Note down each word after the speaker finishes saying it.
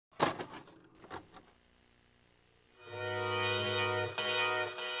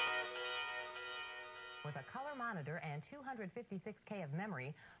monitor and 256K of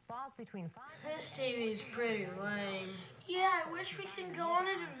memory falls between 5... This TV is pretty lame. Yeah, I wish we could go on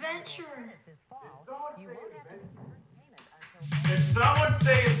an adventure. This fall, you won't have to Did someone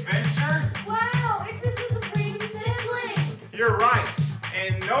say adventure? Wow, it's the Supreme Sibling! You're right.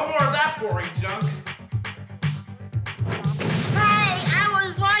 And no more of that boring junk. Hey, I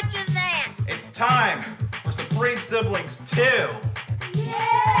was watching that! It's time for Supreme Siblings 2.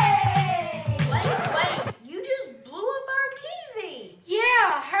 Yay! Wait, you just blew up our TV.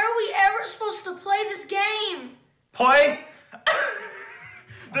 Yeah, how are we ever supposed to play this game? Play?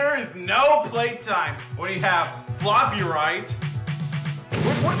 There is no playtime when you have floppy right.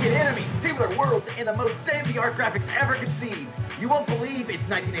 With wicked enemies, tubular worlds, and the most state-of-the-art graphics ever conceived, you won't believe it's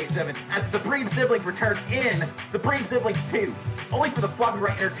 1987 as Supreme Siblings return in Supreme Siblings 2, only for the floppy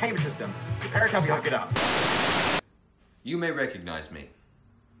right entertainment system. Your parents help you hook it up. You may recognize me,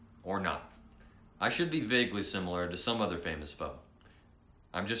 or not. I should be vaguely similar to some other famous foe.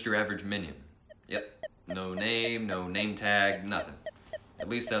 I'm just your average minion. Yep, no name tag, nothing. At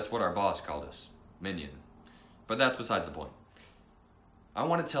least that's what our boss called us, minion. But that's besides the point. I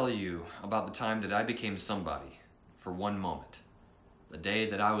want to tell you about the time that I became somebody for one moment. The day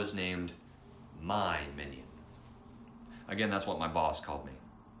that I was named my minion. Again, that's what my boss called me.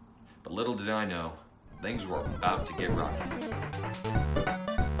 But little did I know, things were about to get rocky.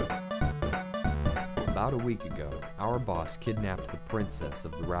 About a week ago, our boss kidnapped the princess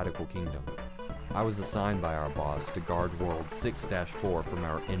of the Radical Kingdom. I was assigned by our boss to guard World 6-4 from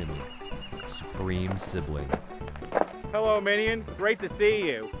our enemy, Supreme Sibling. Hello, Minion. Great to see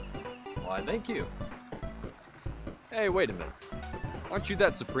you. Why, thank you. Hey, wait a minute. Aren't you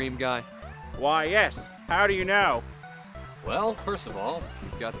that Supreme guy? Why, yes. How do you know? Well, first of all,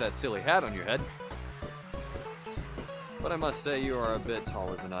 you've got that silly hat on your head. But I must say you are a bit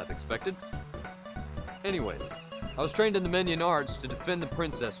taller than I'd expected. Anyways, I was trained in the minion arts to defend the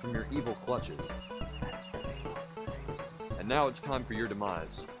princess from your evil clutches. That's the thing. And now it's time for your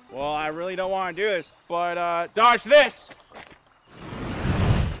demise. Well, I really don't want to do this, but dodge this!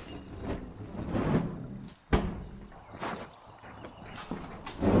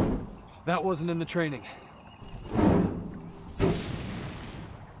 That wasn't in the training.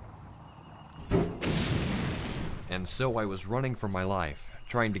 And so I was running for my life,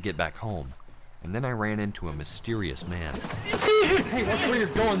 trying to get back home. And then I ran into a mysterious man. Hey, watch where you're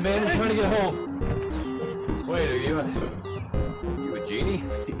going, man. I'm trying to get home. Wait, are you a genie?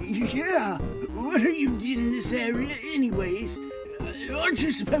 Yeah. What are you doing in this area anyways? Aren't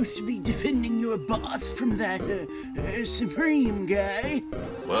you supposed to be defending your boss from that Supreme guy?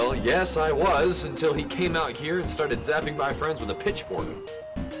 Well, yes, I was, until he came out here and started zapping my friends with a pitchfork.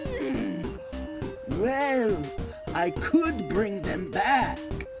 Well, I could bring them back.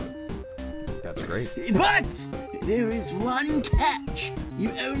 That's great. But there is one catch.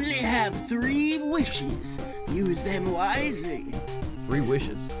 You only have 3 wishes. Use them wisely. 3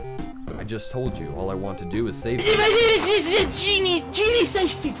 wishes? I just told you, all I want to do is save you. It's a genie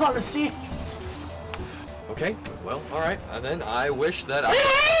safety policy. Okay, well, alright, and then I wish that I...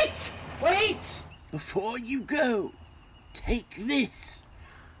 Wait! Before you go, take this.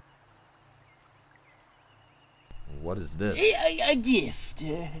 What is this? A gift.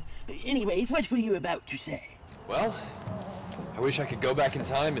 Anyways, what were you about to say? Well, I wish I could go back in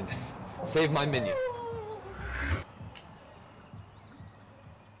time and save my minion.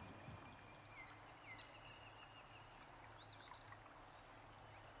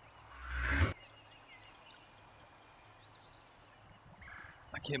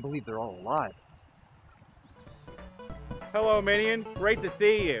 I can't believe they're all alive. Hello, Minion. Great to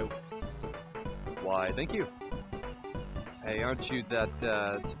see you. Why, thank you. Hey, aren't you that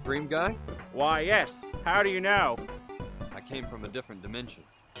Supreme guy? Why, yes. How do you know? I came from a different dimension.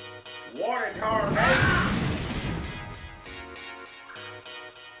 What in tarnation?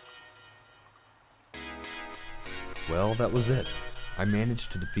 Well, that was it. I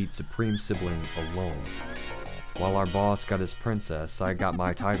managed to defeat Supreme Sibling alone. While our boss got his princess, I got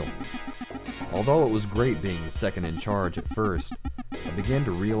my title. Although it was great being the second in charge at first, I began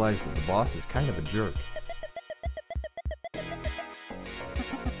to realize that the boss is kind of a jerk.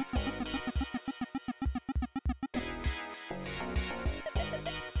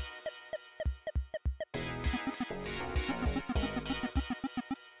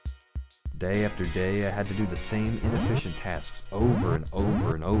 Day after day, I had to do the same inefficient tasks over and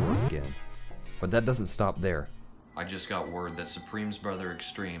over and over again. But that doesn't stop there. I just got word that Supreme's brother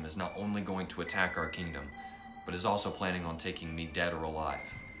Extreme is not only going to attack our kingdom, but is also planning on taking me dead or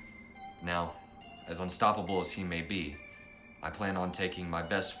alive. Now, as unstoppable as he may be, I plan on taking my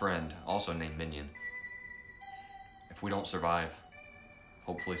best friend, also named Minion, If we don't survive,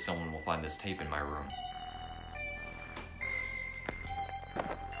 hopefully someone will find this tape in my room.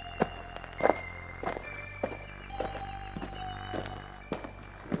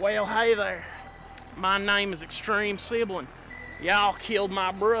 Well, hey there. My name is Extreme Sibling. Y'all killed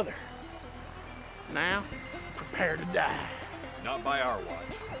my brother. Now, prepare to die. Not by our watch.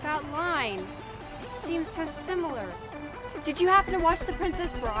 That line, it seems so similar. Did you happen to watch The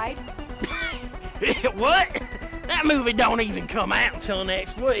Princess Bride? What? That movie don't even come out until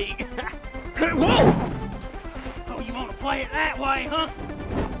next week. Whoa! Oh, you want to play it that way, huh?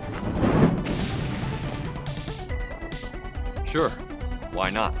 Sure. Why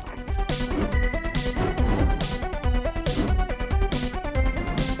not?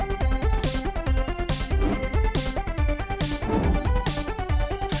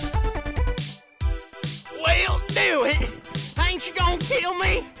 Well, do it. Ain't you gonna kill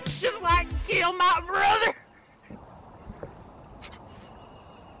me? Just like you killed my brother?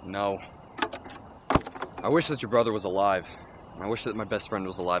 No. I wish that your brother was alive. I wish that my best friend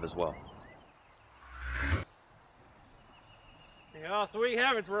was alive as well. Oh, sweet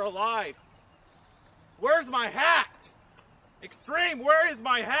heavens, we're alive. Where's my hat? Extreme, where is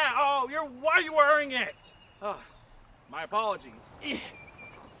my hat? Oh, why are you wearing it? Oh, my apologies.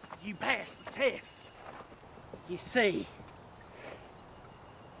 You passed the test. You see,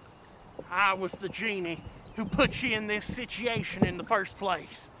 I was the genie who put you in this situation in the first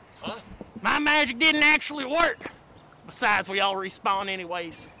place. Huh? My magic didn't actually work. Besides, we all respawn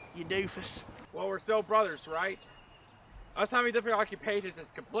anyways, you doofus. Well, we're still brothers, right? Us having different occupations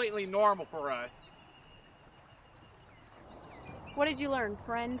is completely normal for us. What did you learn,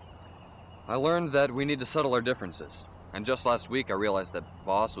 friend? I learned that we need to settle our differences. And just last week, I realized that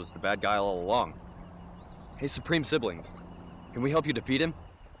Boss was the bad guy all along. Hey, Supreme Siblings, can we help you defeat him?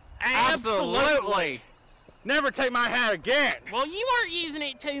 Absolutely! Never take my hat again! Well, you weren't using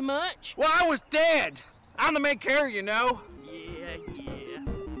it too much. Well, I was dead! I'm the main character, you know? Yeah.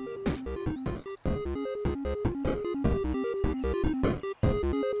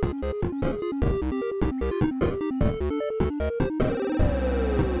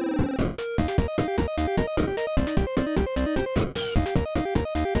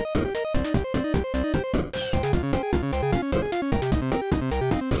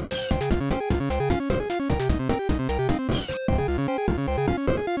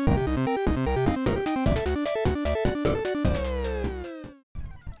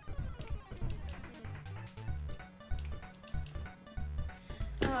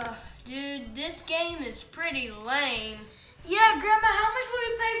 Dude, this game is pretty lame. Yeah, Grandma, how much will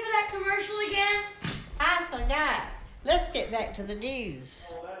we pay for that commercial again? I forgot. Let's get back to the news.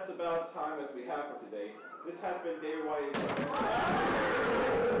 Well, that's about time as we have for today. This has been David White.